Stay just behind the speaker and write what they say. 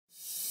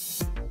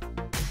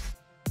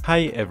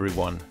Hi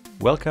everyone,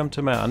 welcome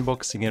to my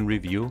unboxing and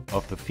review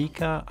of the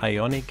Feekaa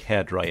Ionic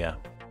hairdryer.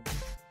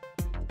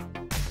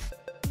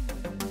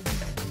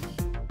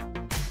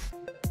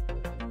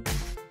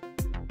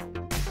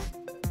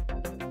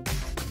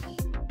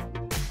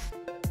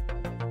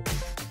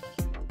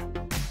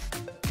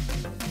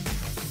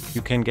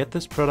 You can get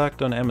this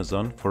product on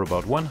Amazon for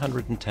about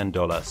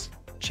 $110.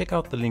 Check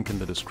out the link in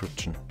the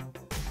description.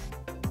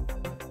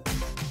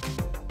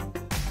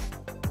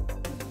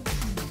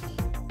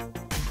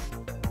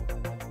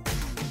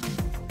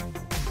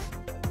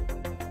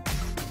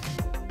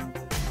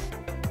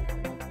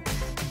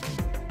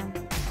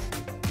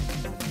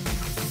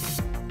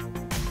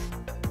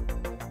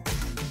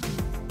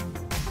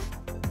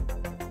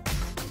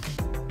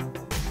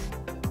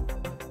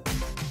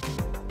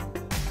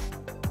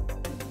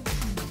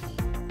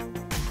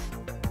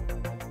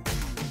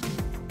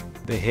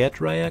 The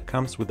hairdryer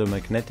comes with a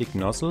magnetic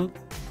nozzle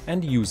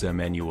and user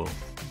manual.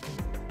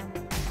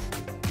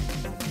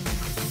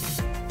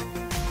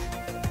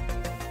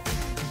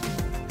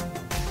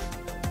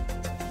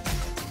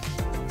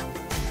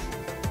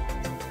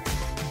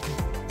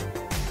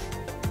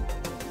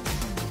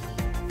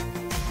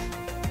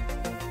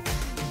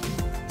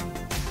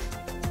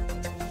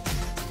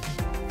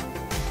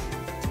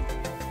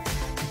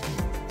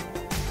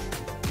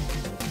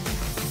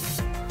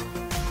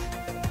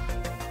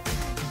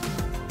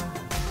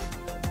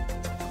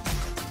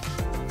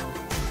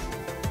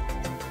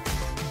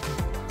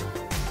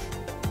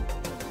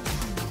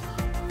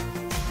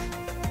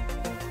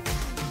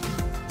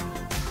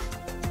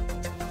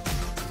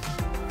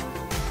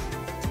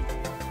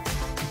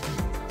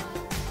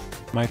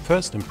 My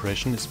first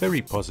impression is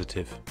very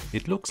positive.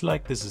 It looks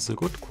like this is a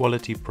good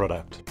quality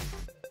product.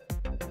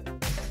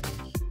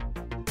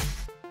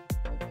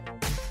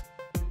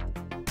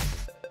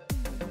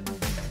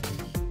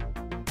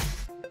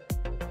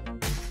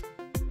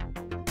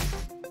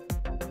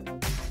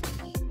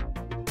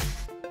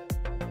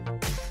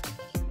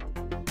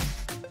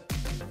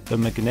 The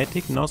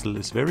magnetic nozzle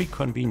is very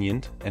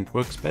convenient and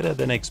works better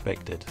than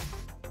expected.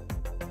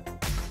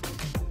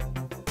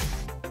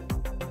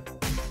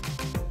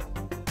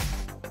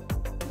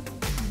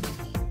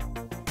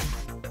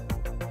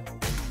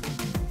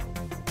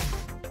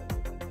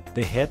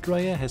 The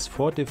hairdryer has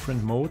 4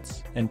 different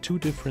modes and 2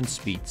 different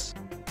speeds.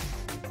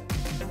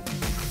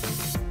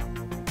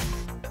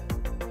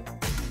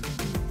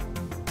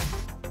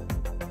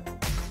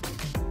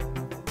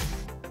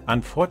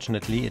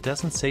 Unfortunately, it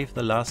doesn't save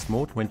the last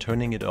mode when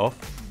turning it off,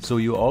 so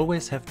you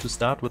always have to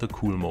start with a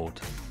cool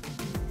mode.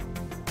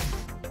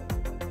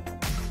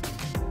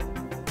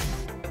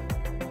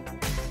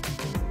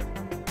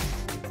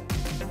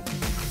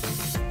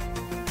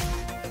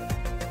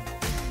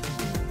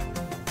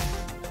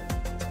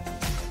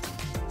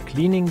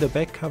 Cleaning the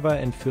back cover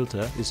and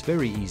filter is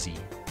very easy.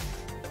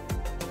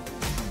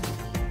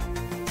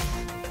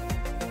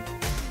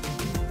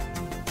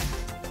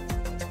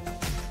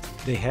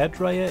 The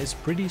hairdryer is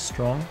pretty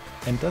strong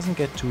and doesn't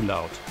get too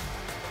loud.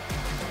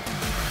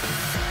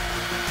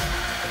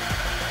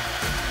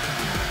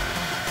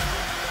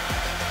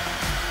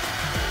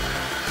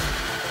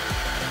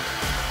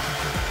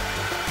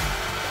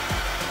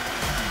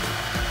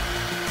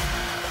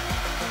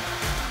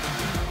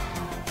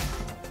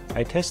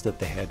 I tested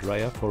the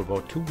hairdryer for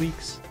about 2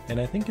 weeks and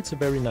I think it's a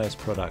very nice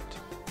product.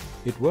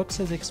 It works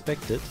as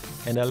expected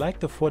and I like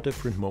the 4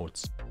 different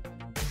modes.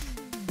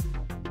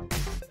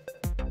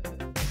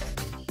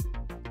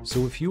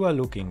 So if you are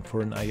looking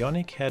for an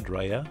Ionic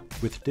hairdryer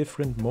with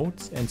different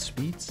modes and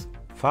speeds,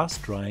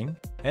 fast drying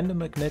and a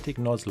magnetic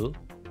nozzle,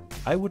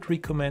 I would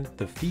recommend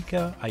the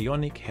Feekaa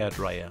Ionic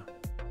hairdryer.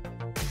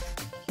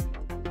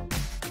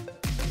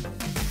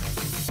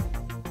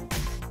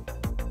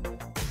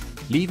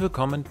 Leave a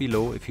comment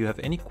below if you have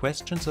any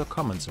questions or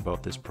comments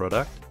about this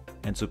product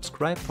and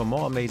subscribe for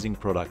more amazing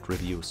product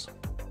reviews.